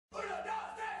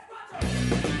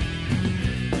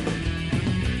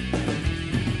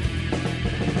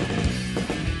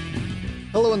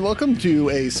Hello and welcome to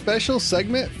a special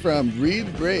segment from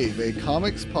Read Brave, a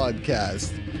comics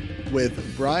podcast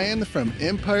with Bryan from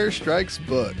Empire Strikes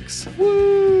Books.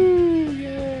 Woo!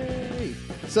 Yay!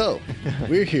 So,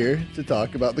 we're here to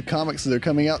talk about the comics that are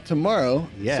coming out tomorrow,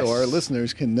 Yes. so our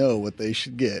listeners can know what they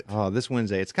should get. Oh, this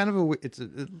Wednesday. It's kind of a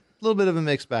little bit of a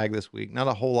mixed bag this week. Not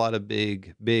a whole lot of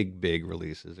big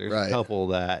releases. There's Right. a couple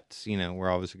that, we're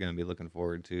obviously going to be looking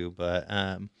forward to, but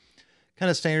kind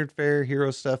of standard fare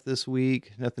hero stuff this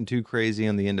week. Nothing too crazy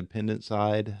on the independent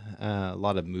side. A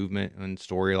lot of movement and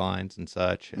storylines and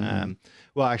such.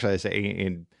 Well, actually, I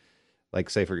say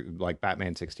say for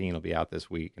Batman 16 will be out this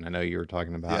week, and I know you were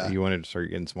talking about you wanted to start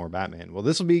getting some more Batman. Well,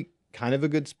 this will be kind of a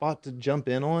good spot to jump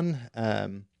in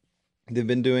on. They've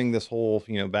been doing this whole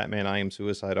Batman I Am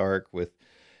Suicide arc with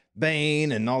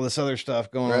Bane and all this other stuff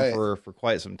going on for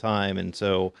quite some time, and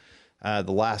so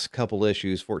the last couple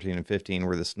issues, 14 and 15,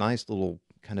 were this nice little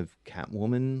kind of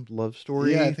Catwoman love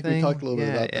story. Yeah, I think thing. we talked a little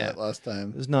bit about that last time.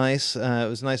 It was nice. It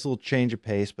was a nice little change of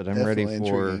pace, but I'm Definitely ready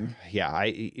for. intriguing. Yeah,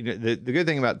 the good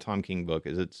thing about Tom King book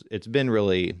is it's been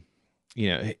really,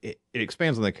 it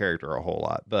expands on the character a whole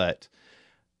lot, but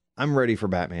I'm ready for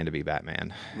Batman to be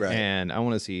Batman, Right. and I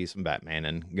want to see some Batman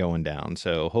and going down.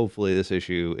 So hopefully this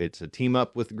issue, it's a team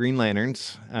up with the Green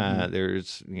Lanterns.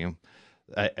 There's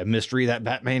a mystery that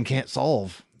Batman can't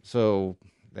solve. So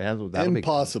that'll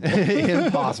Impossible. be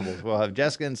impossible. We'll have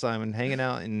Jessica and Simon hanging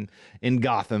out in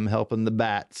Gotham helping the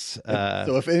bats.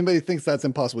 So if anybody thinks that's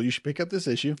impossible, you should pick up this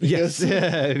issue. Yes,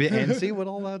 and see what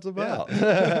all that's about.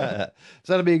 So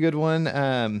that'll be a good one.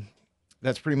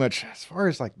 That's pretty much as far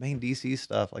as main DC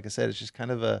stuff. Like I said, it's just kind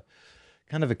of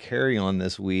a carry on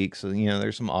this week. So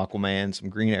there's some Aquaman, some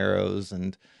Green Arrows,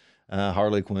 and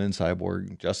Harley Quinn,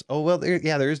 Cyborg.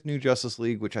 There's New Justice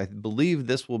League, which I believe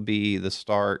this will be the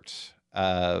start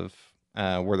of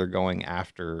where they're going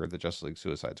after the Justice League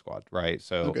Suicide Squad, right?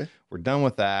 So we're done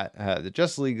with that. The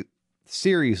Justice League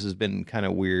series has been kind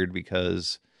of weird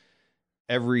because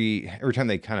every time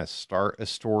they kind of start a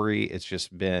story, it's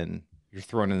just been you're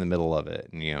thrown in the middle of it,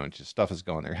 and it's just stuff is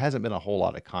going. There hasn't been a whole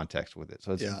lot of context with it,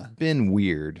 so it's been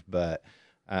weird. But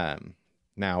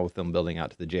now with them building out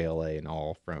to the JLA and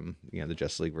all from the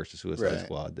Justice League versus Suicide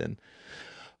Squad, then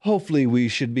hopefully we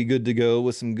should be good to go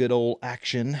with some good old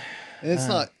action. And it's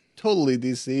not totally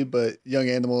DC, but Young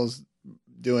Animals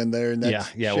doing their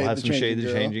next. We'll have some Shade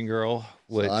the Changing Girl.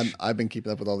 Which so I've been keeping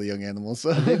up with all the Young Animals.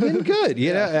 So. They've been good.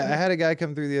 I had a guy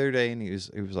come through the other day, and he was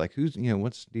like, "Who's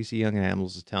what's DC Young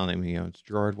Animals is telling him? It's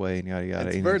Gerard Way and yada yada."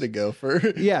 It's Vertigo for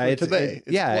it's today.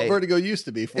 It's what Vertigo used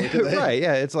to be for today. Right?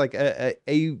 Yeah, it's like a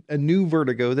new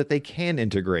Vertigo that they can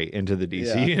integrate into the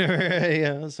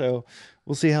DC. So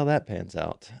we'll see how that pans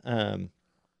out.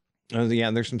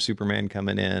 There's some Superman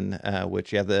coming in,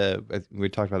 which we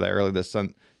talked about that earlier.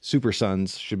 The Super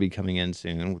Sons should be coming in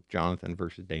soon with Jonathan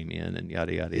versus Damian and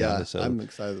yada yada yada. So I'm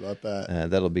excited about that.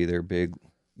 That'll be their big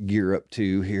gear up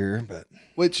to here. But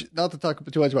which, not to talk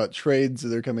too much about trades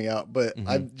that are coming out, but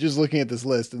I'm just looking at this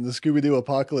list and the Scooby-Doo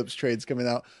Apocalypse trades coming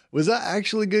out. Was that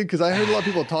actually good? Because I heard a lot of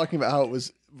people talking about how it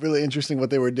was really interesting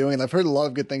what they were doing, and I've heard a lot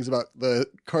of good things about the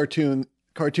cartoony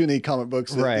comic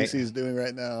books that DC is doing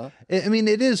right now.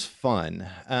 It is fun.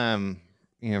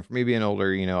 For me being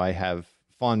older, I have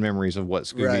fond memories of what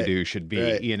Scooby-Doo should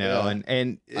be, and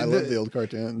I love the old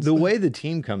cartoons. The way the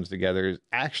team comes together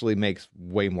actually makes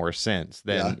way more sense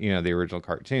than, the original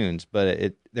cartoons,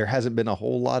 but there hasn't been a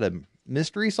whole lot of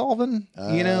mystery solving,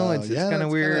 it's kind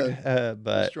of weird,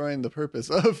 but destroying the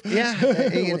purpose of what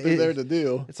they're there to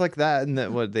do. It's like that,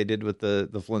 and what they did with the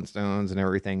Flintstones and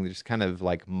everything. They just kind of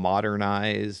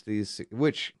modernized these,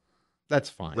 which that's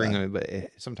fine. But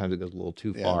sometimes it goes a little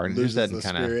too far, and it just doesn't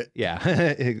kind of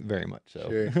very much so.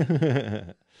 Sure.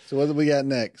 So what do we got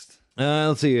next?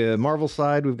 Let's see. Marvel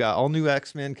side, we've got all new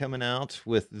X-Men coming out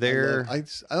with their. I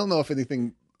don't know if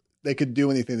they could do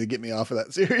anything to get me off of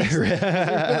that series.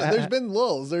 there's been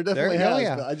lulls. There definitely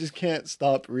has, but I just can't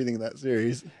stop reading that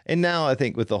series. And now I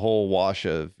think with the whole wash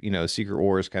of, Secret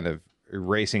Wars kind of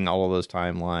erasing all of those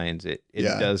timelines, it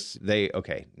does,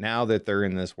 now that they're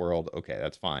in this world,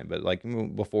 that's fine. But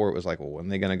before it was well, when are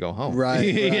they going to go home? Right.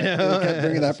 They kept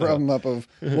bringing that problem up of,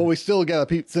 we still got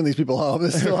to send these people home.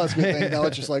 This still has to be a thing. Now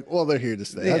it's just they're here to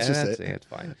stay. That's just it. It's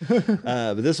fine.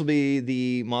 But this will be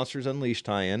the Monsters Unleashed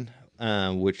tie-in.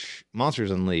 Which Monsters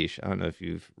Unleashed, I don't know if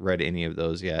you've read any of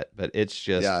those yet, but it's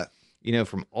just,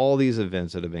 from all these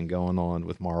events that have been going on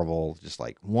with Marvel, just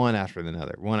one after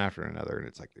another. And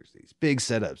it's there's these big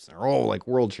setups, and they're all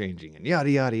world changing and yada,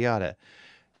 yada, yada.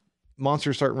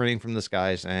 monsters start running from the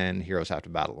skies and heroes have to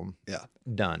battle them. Yeah.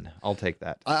 Done. I'll take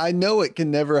that. I know it can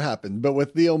never happen, but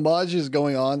with the homages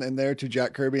going on in there to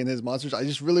Jack Kirby and his monsters, I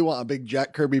just really want a big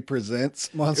Jack Kirby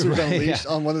presents Monsters Unleashed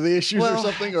on one of the issues or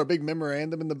something, or a big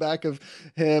memorandum in the back of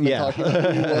him and talking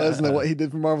about who he was and then what he did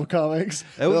for Marvel Comics.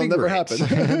 That would never happen.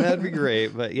 That'd be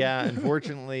great. But yeah,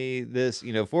 unfortunately, this,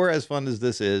 for as fun as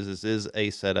this is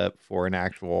a setup for an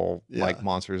actual like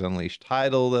Monsters Unleashed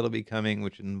title that'll be coming,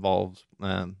 which involves,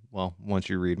 once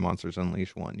you read Monsters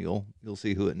Unleashed 1, you'll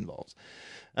see who it involves.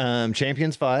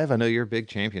 Champions 5. I know you're a big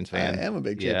Champions fan. I am a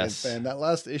big Champions fan. That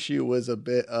last issue was a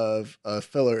bit of a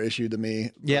filler issue to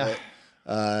me. Yeah.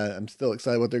 I'm still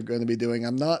excited what they're going to be doing.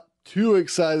 I'm not too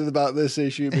excited about this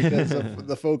issue because of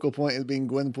the focal point is being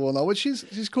Gwenpool and all, which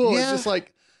she's cool. Yeah. It's just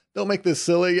like, don't make this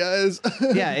silly, guys.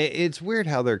 It's weird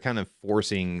how they're kind of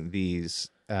forcing these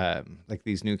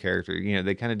these new characters.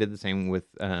 They kind of did the same with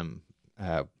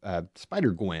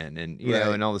Spider-Gwen and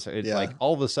know and all this. It's like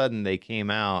all of a sudden they came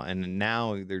out and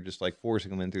now they're just like forcing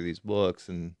them in through these books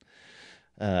and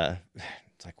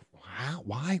it's like, wow,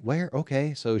 why, where?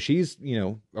 Okay, so she's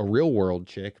a real world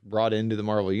chick brought into the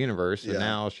Marvel universe and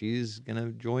now she's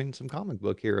gonna join some comic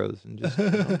book heroes and just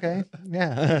okay.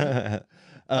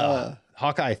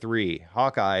 Hawkeye 3.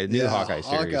 Hawkeye, the new Hawkeye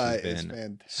series has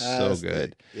been so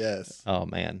good. Yes. Oh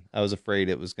man, I was afraid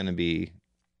it was going to be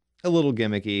a little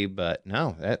gimmicky, but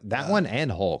no, that one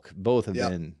and Hulk both have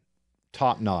been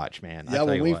top notch, man. Yeah,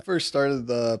 when we first started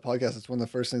the podcast, it's one of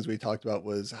the first things we talked about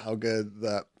was how good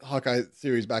that Hawkeye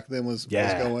series back then was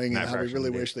going, and how we really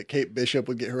wish that Kate Bishop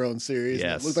would get her own series.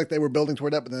 Yes. It looked like they were building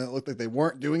toward that, but then it looked like they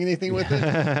weren't doing anything with it. We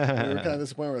were kind of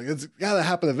disappointed. We're like, it's got to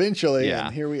happen eventually,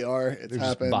 and here we are. It's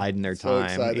happened. Just biding their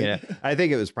time. Yeah, I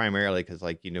think it was primarily because,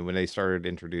 when they started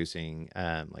introducing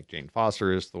Jane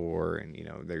Foster as Thor, and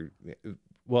they're.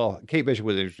 Well, Kate Bishop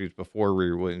was introduced before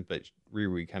Riri Williams, but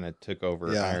Riri kind of took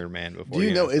over Iron Man before. Do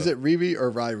you know, is it Riri or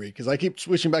Riri? Because I keep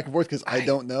switching back and forth because I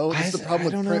don't know. That's the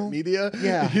problem with print media.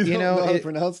 Yeah, you don't know how to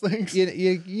pronounce things.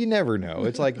 You never know.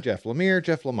 It's like Jeff Lemire,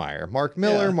 Jeff Lemire, Mark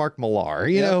Miller, Mark Millar.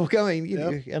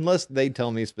 Unless they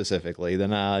tell me specifically,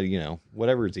 then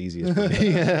whatever's easiest for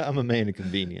me. I'm a man of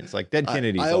convenience. Like Dead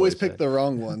Kennedy. I always pick the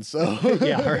wrong one. So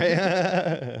yeah,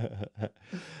 right.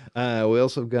 We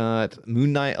also got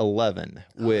Moon Knight 11,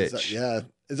 which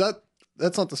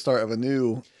that's not the start of a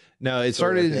new. No, it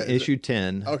started in issue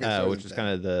 10, which is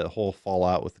kind of the whole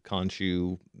fallout with the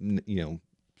Khonshu,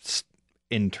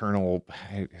 internal.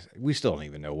 We still don't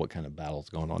even know what kind of battle's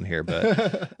going on here,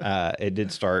 but it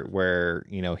did start where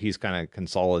he's kind of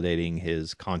consolidating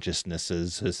his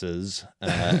consciousnesses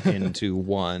into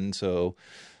one. So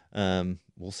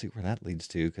we'll see where that leads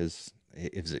to, because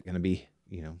is it going to be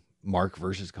Mark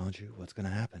versus Khonshu? What's going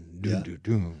to happen?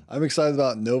 I'm excited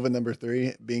about Nova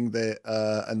 #3 being the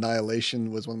Annihilation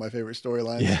was one of my favorite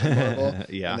storylines in Marvel.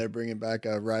 And they're bringing back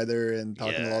Ryder and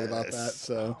talking a lot about that.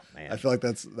 So I feel like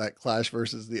that's that clash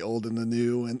versus the old and the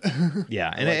new. And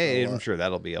and I'm sure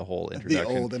that'll be a whole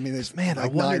introduction. The old, I mean, it's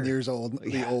like 9 years old.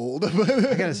 The old.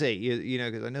 I gotta say,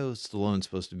 because I know Stallone's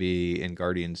supposed to be in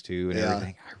Guardians 2 and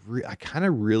everything. I kind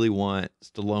of really want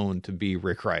Stallone to be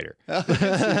Rick Ryder.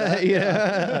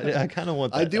 I kind of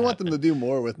want that. I do want them to do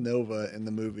more with Nova in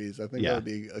the movies. I think that would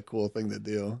be a cool thing to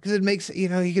do. Because it makes,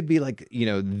 he could be like,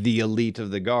 the elite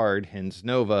of the guard, hence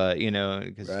Nova,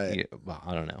 because, I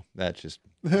don't know. That's just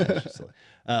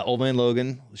Old Man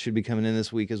Logan should be coming in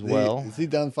this week as well. Is he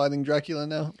done fighting Dracula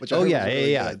now? Which really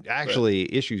good,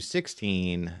 actually, issue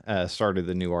 16 started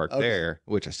the new arc there,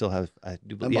 which I still have. I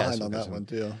do believe. I'm behind on that one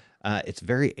too. It's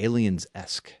very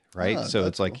Aliens-esque, right? So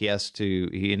it's like cool.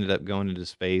 He ended up going into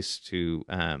space to,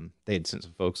 they had sent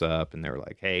some folks up and they were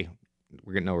like, hey,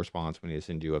 we're getting no response. We need to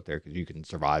send you up there because you can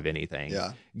survive anything.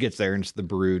 Yeah. Gets there and it's the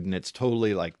Brood and it's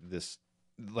totally like this,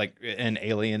 like an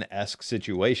Alien-esque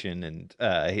situation. And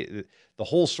the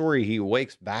whole story, he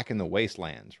wakes back in the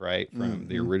wastelands, right? From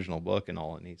the original book and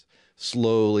all, and he's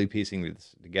slowly piecing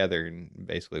this together and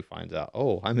basically finds out,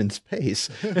 oh, I'm in space.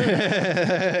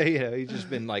 He's just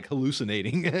been like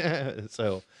hallucinating.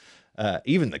 So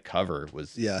even the cover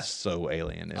was so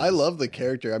alien. I love the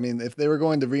character. I mean, if they were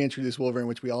going to reintroduce Wolverine,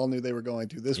 which we all knew they were going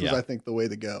to, this was, I think, the way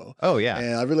to go. Oh, yeah.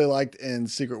 And I really liked in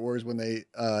Secret Wars when they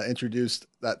introduced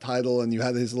that title and you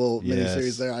had his little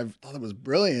miniseries there. I thought it was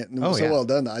brilliant and it was so well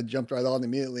done. I jumped right on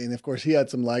immediately. And of course, he had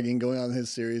some lagging going on in his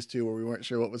series too, where we weren't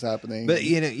sure what was happening. But,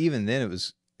 even then, it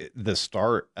was the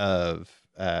start of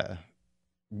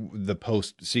the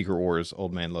post Secret Wars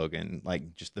Old Man Logan,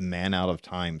 like just the man out of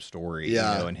time story,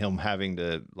 and him having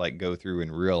to like go through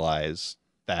and realize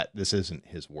that this isn't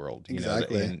his world,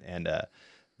 exactly. And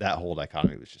that whole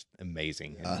dichotomy was just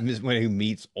amazing. And when he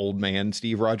meets old man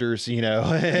Steve Rogers,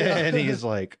 and he's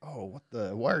like, "Oh,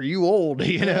 why are you old?"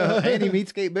 And he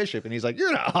meets Kate Bishop, and he's like,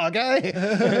 "You're not Hawkeye."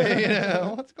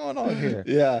 What's going on here?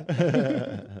 Yeah.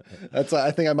 That's,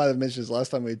 I think I might have mentioned this last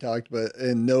time we talked, but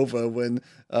in Nova, when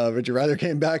Richard Rider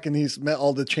came back and he's met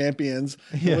all the champions,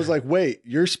 it was like, "Wait,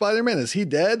 you're Spider-Man? Is he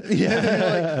dead?"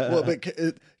 Yeah. Well, but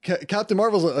Captain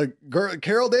Marvel's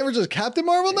Carol Danvers is Captain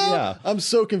Marvel now? Yeah. I'm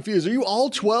so confused. Are you all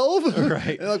 12?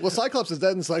 Right. And like, well, Cyclops is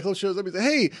dead, and Cyclops shows up. He's like,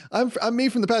 "Hey, I'm me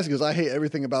from the past." He goes, "I hate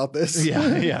everything about this."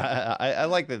 Yeah. I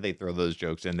like that they throw those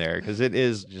jokes in there because it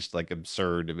is just like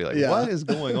absurd to be like, what is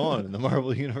going on in the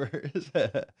Marvel universe?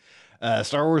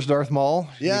 Star Wars Darth Maul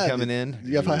coming in. Do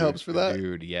you have high hopes for that?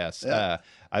 Dude, yes. Yeah.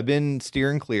 I've been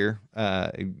steering clear.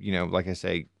 Like I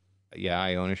say, yeah,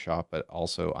 I own a shop, but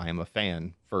also I am a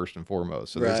fan first and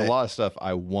foremost. So there's a lot of stuff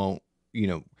I won't,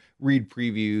 read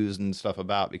previews and stuff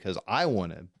about because I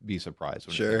want to be surprised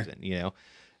when it comes in,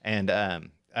 And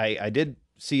I did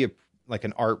see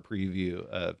an art preview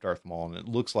of Darth Maul, and it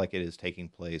looks like it is taking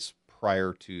place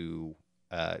prior to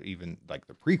even like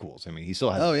the prequels. I mean, he still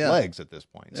has legs at this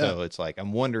point. Yeah. So it's like,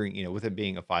 I'm wondering, with it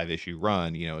being a 5-issue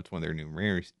run, it's one of their new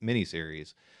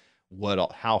miniseries,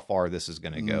 how far this is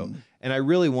going to go. And I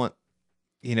really want,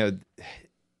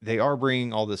 they are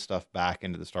bringing all this stuff back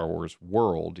into the Star Wars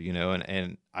world,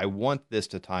 and I want this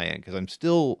to tie in because I'm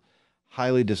still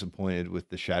highly disappointed with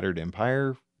the Shattered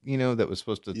Empire, that was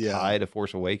supposed to tie to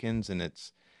Force Awakens. And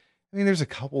there's a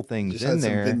couple things just in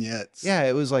there. Vignettes. Yeah,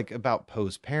 it was like about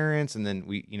Poe's parents, and then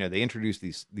they introduced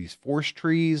these force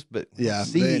trees, but we don't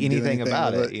see anything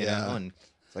about it, And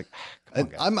it's like,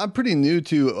 come on, I'm pretty new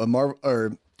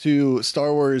to to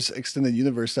Star Wars extended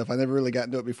universe stuff. I never really got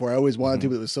into it before. I always wanted to,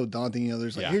 but it was so daunting.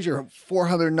 There's like, here's your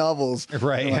 400 novels.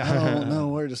 Right. Like, I don't know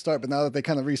where to start. But now that they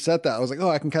kind of reset that, I was like,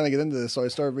 I can kind of get into this. So I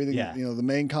started reading, the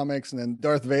main comics and then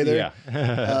Darth Vader.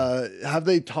 Yeah. Have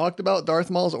they talked about Darth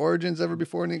Maul's origins ever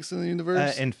before in the extended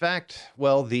universe? In fact,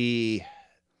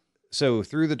 so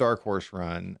through the Dark Horse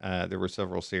run, there were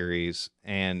several series,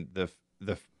 and the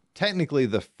technically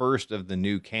the first of the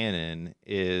new canon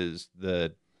is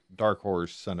the Dark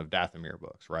Horse Son of Dathomir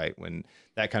books, right? When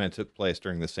that kind of took place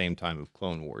during the same time of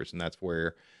Clone Wars. And that's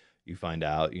where you find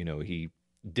out, he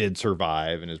did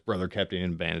survive and his brother kept him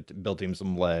in band, built him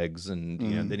some legs.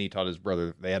 And, then he taught his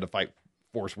brother, they had to fight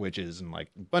Force witches and like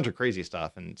a bunch of crazy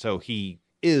stuff. And so he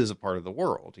is a part of the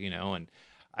world, and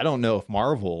I don't know if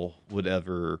Marvel would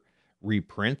ever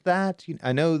reprint that.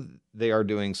 I know they are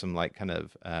doing some like kind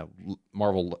of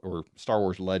Marvel or Star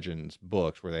Wars Legends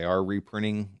books where they are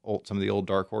reprinting some of the old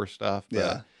Dark Horse stuff.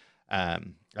 But, I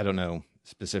don't know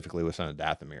specifically with Son of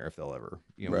Dathomir if they'll ever,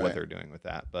 what they're doing with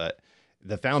that. But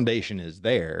the foundation is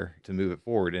there to move it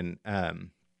forward. And I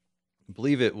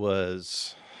believe it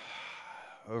was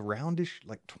aroundish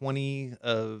like 20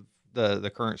 of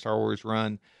the current Star Wars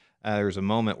run. There was a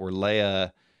moment where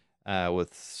Leia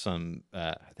with some,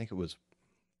 I think it was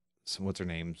what's her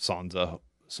name? Sansa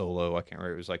Solo. I can't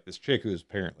remember. It was like this chick who is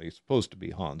apparently supposed to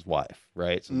be Han's wife,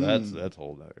 right? So that's a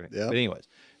whole other. Right? Yep. But anyways,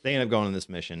 they end up going on this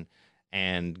mission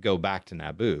and go back to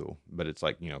Naboo, but it's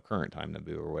like, current time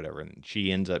Naboo or whatever. And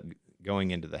she ends up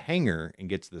going into the hangar and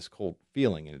gets this cold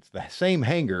feeling. And it's the same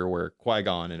hangar where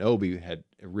Qui-Gon and Obi had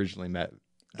originally met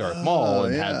Darth Maul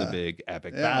and had the big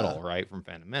epic battle, right, from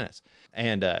Phantom Menace.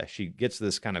 And she gets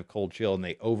this kind of cold chill, and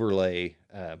they overlay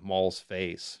Maul's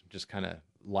face just kind of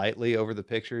lightly over the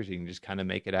pictures. You can just kind of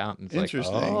make it out. And it's like,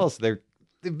 so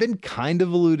they've been kind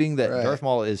of alluding that Darth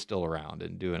Maul is still around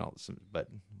and doing all this, but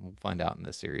we'll find out in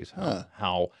this series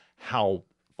how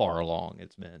far along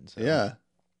it's been. So,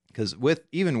 because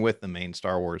even with the main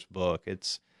Star Wars book,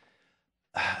 it's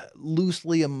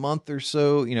loosely a month or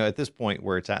so, at this point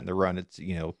where it's at in the run, it's,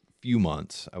 few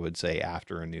months, I would say,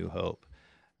 after A New Hope.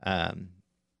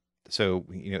 So,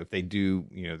 if they do,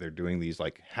 they're doing these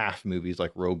like half movies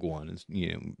like Rogue One is,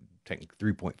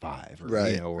 technically 3.5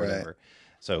 or, or whatever. Right.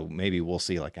 So maybe we'll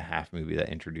see like a half movie that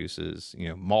introduces,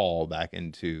 Maul back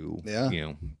into,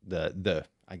 the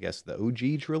I guess the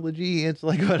OG trilogy. It's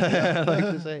like what I like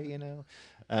to say,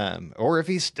 or if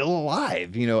he's still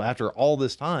alive, after all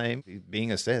this time,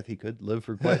 being a Sith, he could live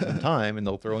for quite some time, and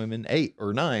they'll throw him in 8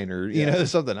 or 9 or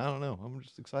something. I don't know. I'm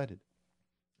just excited.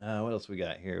 What else we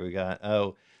got here? We got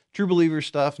True Believer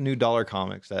stuff, new dollar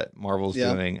comics that Marvel's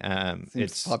doing.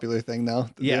 It's a popular thing now.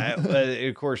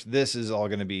 Of course, this is all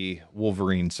going to be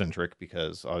Wolverine centric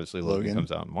because obviously Logan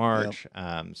comes out in March.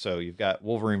 Yep. So you've got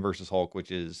Wolverine versus Hulk,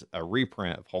 which is a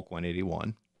reprint of Hulk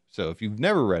 181. So if you've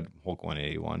never read Hulk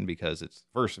 181, because it's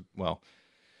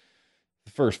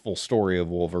the first full story of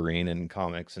Wolverine in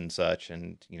comics and such,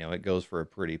 and it goes for a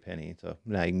pretty penny. So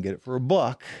now you can get it for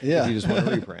 $1 if you just want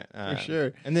to reprint. For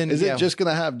sure. And then is it just going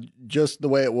to have just the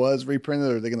way it was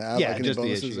reprinted, or are they going to add like any just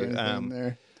bonuses the issue. or anything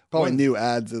there? Probably new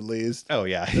ads at least. Oh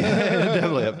yeah,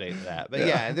 definitely update that. But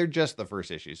yeah, they're just the first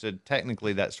issue. So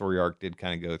technically, that story arc did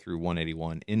kind of go through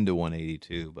 181 into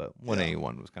 182, but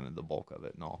 181 was kind of the bulk of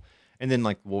it and all. And then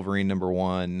like Wolverine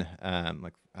 #1,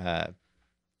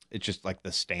 it's just like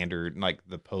the standard, like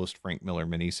the post Frank Miller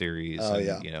miniseries. Oh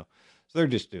and, yeah. So they're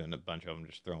just doing a bunch of them,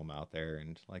 just throw them out there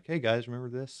and like, hey guys, remember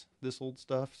this old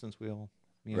stuff? Since we all,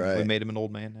 we made him an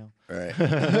old man now.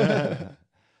 Right.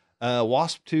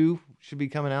 Wasp 2 should be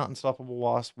coming out, Unstoppable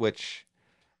Wasp, which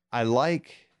I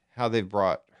like how they've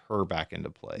brought her back into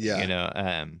play.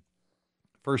 Yeah.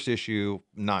 First issue,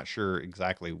 not sure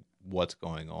exactly what's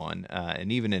going on.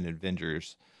 And even in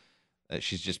Avengers,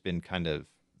 she's just been kind of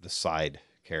the side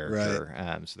character.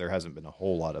 Right. So there hasn't been a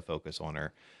whole lot of focus on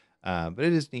her. But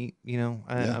it is neat,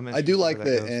 I do like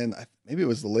that, and maybe it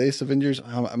was the latest Avengers.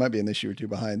 I might be an issue or two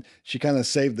behind. She kind of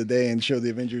saved the day and showed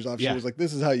the Avengers off. She was like,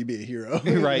 "This is how you be a hero."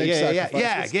 Right? Yeah.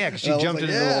 Because she jumped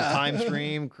into the little time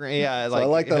stream. Yeah, so I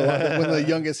like that a lot. When the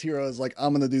youngest hero is like,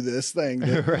 "I'm going to do this thing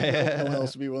that no one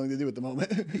else would be willing to do at the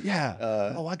moment."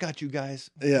 Yeah. I got you guys.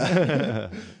 Yeah.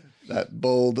 That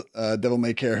bold devil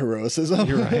may care heroism.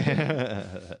 You're right.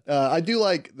 I do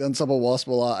like the Unstoppable Wasp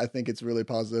a lot. I think it's really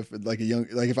positive. Like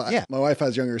my wife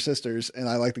has younger sisters, and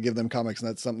I like to give them comics, and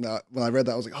that's something that when I read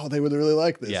that I was like, oh, they would really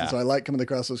like this. Yeah. And so I like coming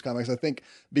across those comics. I think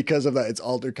because of that, it's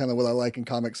altered kind of what I like in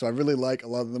comics. So I really like a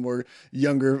lot of the more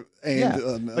younger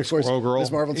and like of course Girl.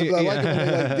 Miss Marvel. And stuff. I like it when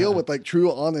they like deal with like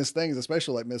true honest things,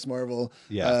 especially like Miss Marvel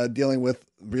dealing with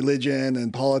religion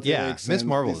and politics. Yeah, Miss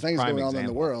Marvel things going on in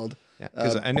the world. Yeah,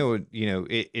 because I know,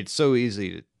 it's so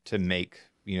easy to make,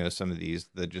 some of these,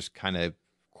 the just kind of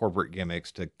corporate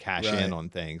gimmicks to cash in on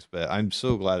things. But I'm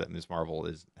so glad that Miss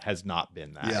Marvel has not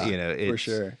been that. Yeah, for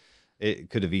sure.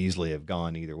 It could have easily have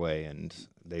gone either way, and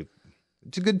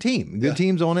it's a good team. Good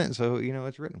team's on it, so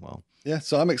it's written well. Yeah,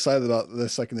 so I'm excited about the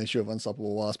second issue of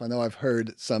Unstoppable Wasp. I know I've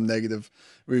heard some negative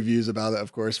reviews about it,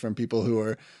 of course, from people who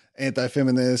are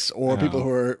anti-feminist or people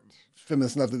who are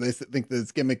feminist enough that they think that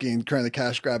it's gimmicky and trying to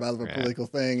cash grab out of a political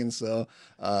thing, and so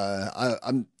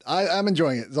I'm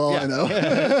enjoying it. Is all I know.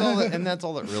 That's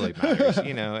all that really matters.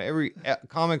 Every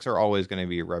comics are always going to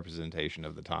be a representation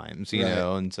of the times.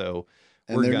 And so.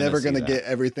 And they're never going to get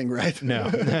everything right. No,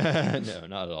 no,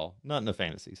 not at all. Not in a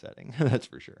fantasy setting. That's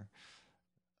for sure.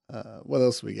 What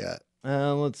else we got?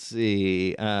 Let's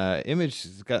see. Image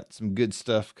has got some good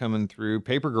stuff coming through.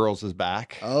 Paper Girls is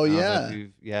back. Oh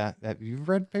yeah, Have you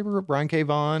read Paper? Brian K.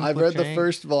 Vaughan. I've read the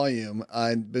first volume.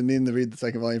 I've been meaning to read the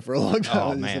second volume for a long time.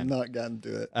 Oh, I just have not gotten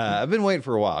to it. I've been waiting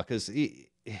for a while because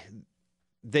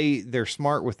they're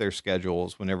smart with their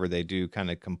schedules whenever they do kind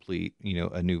of complete,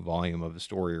 a new volume of a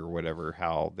story or whatever,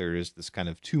 how there is this kind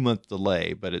of 2-month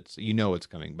delay, but it's, it's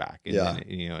coming back. And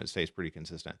it stays pretty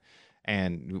consistent.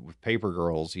 And with Paper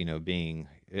Girls, being,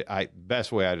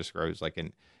 best way I describe it is like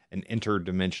an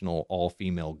interdimensional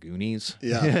all-female Goonies.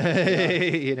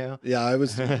 Yeah.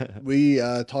 We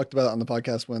talked about it on the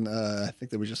podcast when I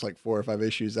think there was just like 4 or 5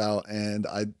 issues out, and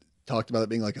I talked about it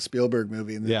being like a Spielberg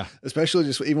movie, and especially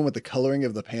just even with the coloring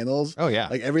of the panels. Oh yeah,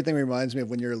 like everything reminds me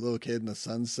of when you're a little kid and the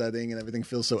sun's setting and everything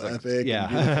feels so epic.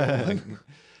 Yeah,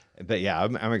 but yeah,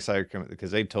 I'm excited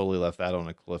because they totally left that on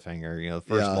a cliffhanger. The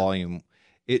first volume,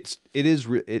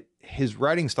 his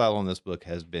writing style on this book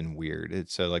has been weird.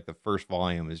 It's so like the first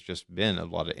volume has just been a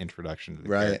lot of introduction to the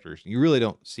characters. You really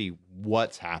don't see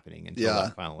what's happening until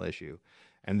that final issue,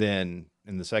 and then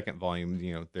in the second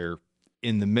volume, they're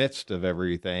in the midst of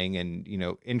everything and,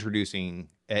 introducing,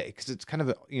 because it's kind of,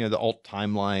 the alt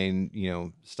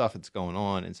timeline, stuff that's going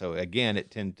on. And so again, it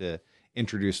tend to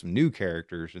introduce some new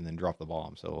characters and then drop the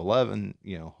bomb. So 11,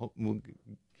 we're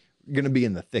going to be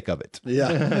in the thick of it.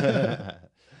 Yeah.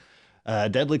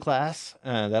 Deadly Class,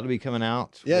 that'll be coming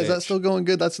out. Yeah. Is that still going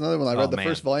good? That's another one. I read the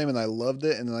first volume and I loved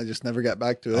it. And then I just never got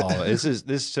back to it.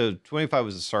 So 25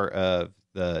 was the start of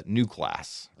the new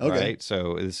class, right?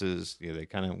 So this is, they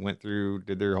kind of went through,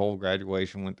 did their whole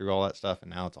graduation, went through all that stuff,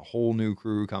 and now it's a whole new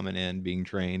crew coming in, being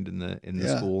trained in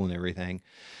the school and everything,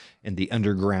 in the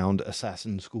underground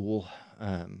assassin school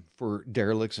for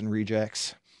derelicts and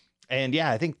rejects. And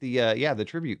I think the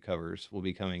tribute covers will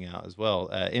be coming out as well.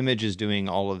 Image is doing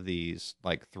all of these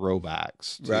like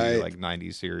throwbacks to like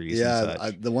 90s series.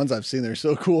 Yeah, the ones I've seen are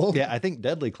so cool. Yeah, I think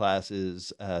Deadly Class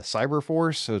is Cyber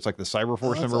Force, so it's like the Cyber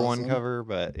Force #1 cover.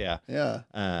 But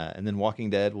and then Walking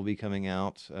Dead will be coming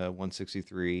out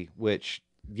 163. Which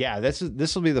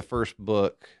this will be the first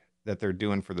book that they're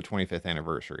doing for the 25th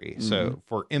anniversary. So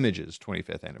for Image's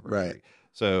 25th anniversary. Right.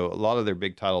 So a lot of their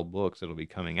big title books that'll be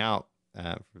coming out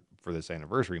for this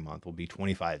anniversary month will be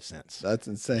 25 cents. That's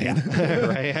insane. Yeah.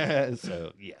 Right.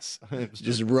 So yes,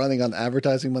 just running on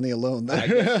advertising money alone there. I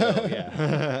guess so,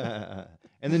 yeah.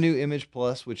 And the new Image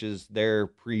Plus, which is their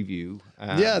preview.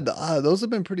 Those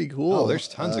have been pretty cool. Oh, there's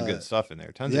tons of good stuff in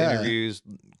there. Tons of interviews,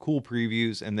 cool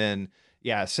previews. And then,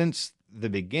 since the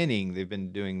beginning, they've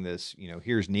been doing this,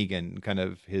 here's Negan, kind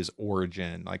of his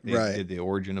origin. Like they did the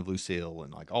origin of Lucille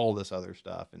and like all this other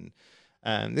stuff. And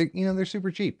they're super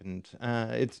cheap. And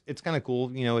it's kind of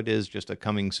cool. It is just a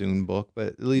coming soon book, but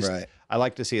at least I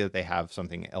like to see that they have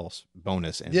something else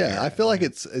bonus in there. Yeah, I feel like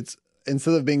it's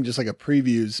instead of being just like a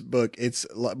previews book, it's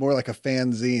more like a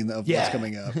fanzine of what's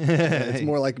coming up. It's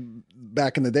more like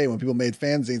back in the day when people made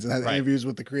fanzines and had interviews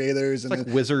with the creators and like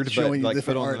Wizard, showing but you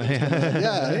different art.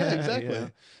 Yeah,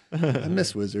 exactly. I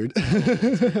miss Wizard.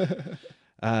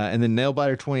 And then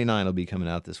Nailbiter 29 will be coming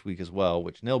out this week as well,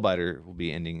 which Nailbiter will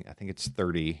be ending. I think it's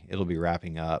 30. It'll be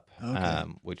wrapping up.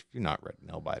 Which if you're not read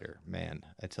Nailbiter, man,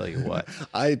 I tell you what.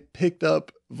 I picked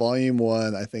up volume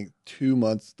 1, I think 3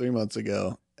 months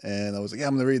ago. And I was like, I'm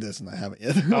going to read this, and I haven't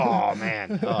yet. Oh,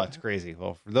 man. Oh, it's crazy.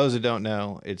 Well, for those who don't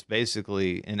know, it's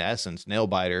basically, in essence,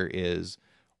 Nailbiter is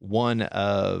one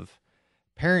of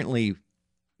apparently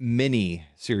many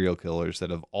serial killers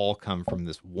that have all come from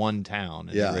this one town.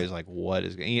 And everybody's like, what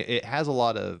is going on? It has a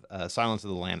lot of Silence of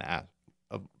the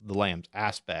Lambs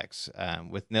aspects.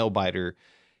 With Nailbiter,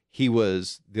 he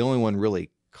was the only one really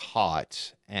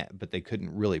caught, but they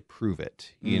couldn't really prove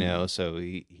it, so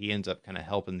he ends up kind of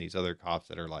helping these other cops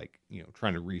that are like,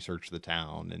 trying to research the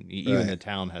town, and even the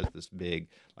town has this big,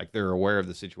 like, they're aware of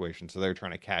the situation, so they're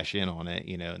trying to cash in on it,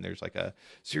 and there's like a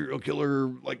serial killer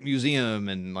like museum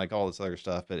and like all this other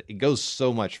stuff, but it goes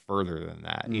so much further than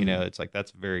that. It's like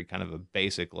that's very kind of a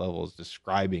basic level is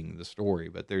describing the story,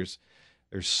 but there's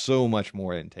so much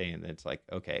more in Tane. It's like,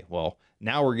 okay, well,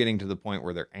 now we're getting to the point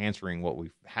where they're answering what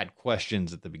we've had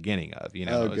questions at the beginning of,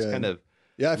 it's kind of,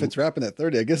 if it's wrapping at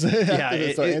 30, I guess.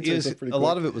 It is, a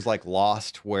lot of it was like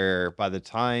Lost, where by the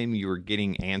time you were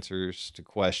getting answers to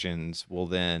questions, well,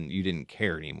 then you didn't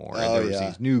care anymore. And there was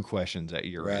these new questions that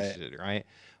you're interested in, right?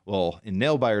 Well, in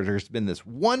Nailbiter, there's been this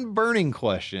one burning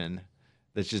question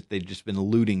they've just been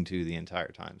alluding to the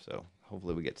entire time. So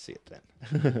hopefully we get to see it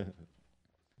then.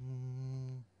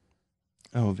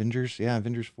 Oh, Avengers. Yeah,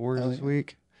 Avengers 4 this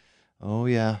week. Oh,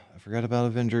 yeah. I forgot about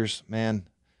Avengers. Man.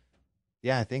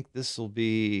 Yeah, I think this will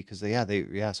be because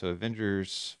so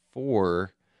Avengers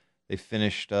 4, they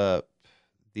finished up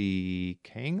the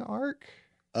Kang arc.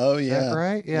 Oh, Is that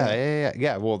right?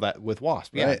 Yeah. Well, that with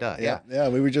Wasp. Yeah, yeah.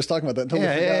 We were just talking about that. Totally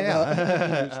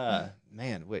forgot about.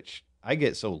 Man, which I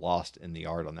get so lost in the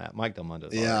art on that. Mike Del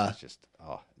Mundo's art is just,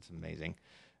 it's amazing.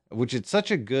 Which it's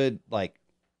such a good, like,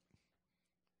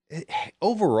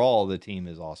 overall, the team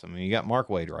is awesome. I mean, you got Mark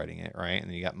Waid writing it, right? And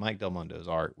then you got Mike Del Mundo's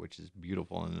art, which is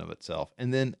beautiful in and of itself.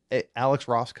 And then Alex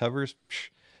Ross covers.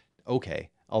 Okay,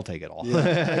 I'll take it all.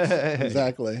 Yeah,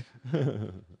 exactly.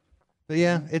 But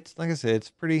yeah, it's like I said, it's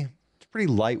pretty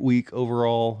light week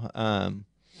overall.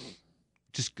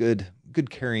 Just good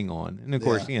carrying on. And of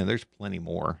course, there's plenty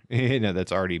more,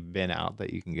 that's already been out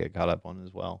that you can get caught up on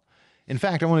as well. In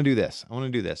fact, I want to do this. I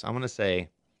want to say,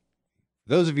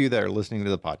 those of you that are listening to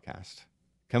the podcast,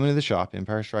 come into the shop,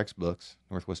 Empire Strikes Books,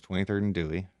 Northwest 23rd and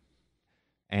Dewey,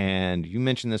 and you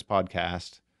mention this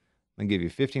podcast, I'm going to give you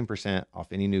 15%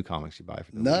 off any new comics you buy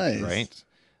for the week, right?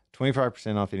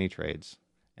 25% off any trades.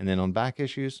 And then on back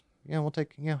issues, we'll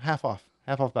take half off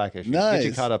back issues. Nice. Get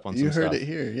you caught up on some stuff. You heard it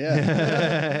here,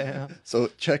 yeah.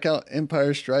 So check out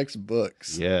Empire Strikes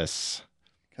Books. Yes.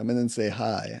 Come in and say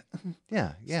hi.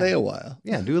 Yeah. Stay a while.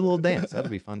 Yeah, do a little dance. That'll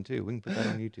be fun too. We can put that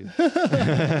on YouTube.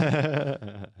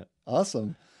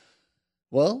 Awesome.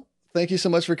 Well, thank you so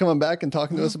much for coming back and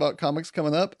talking to us about comics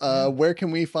coming up. Where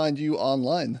can we find you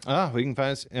online? We can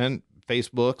find us on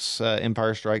Facebook's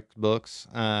Empire Strikes Books,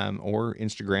 or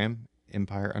Instagram,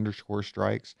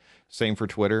 Empire_Strikes. Same for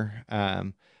Twitter.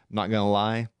 I'm not going to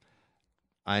lie.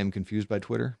 I am confused by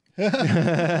Twitter.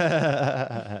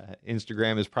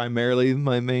 Instagram is primarily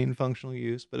my main functional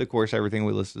use, but of course everything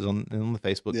we list is on the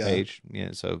Facebook page.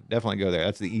 So definitely go there.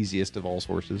 That's the easiest of all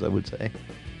sources, I would say.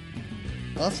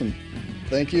 Awesome.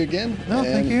 Thank you again. No,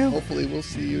 thank you. Hopefully we'll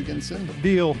see you again soon.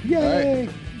 Deal. Yay. All right.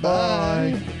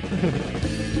 Bye.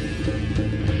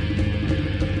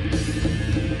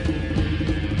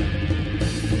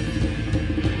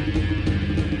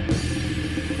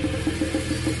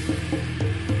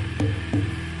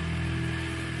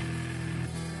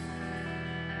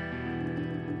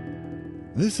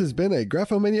 This has been a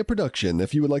Graphomania production.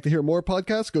 If you would like to hear more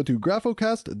podcasts, go to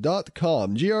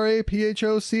graphocast.com,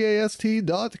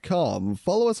 graphocast.com.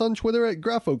 Follow us on Twitter at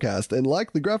Graphocast and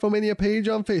like the Graphomania page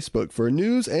on Facebook for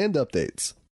news and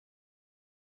updates.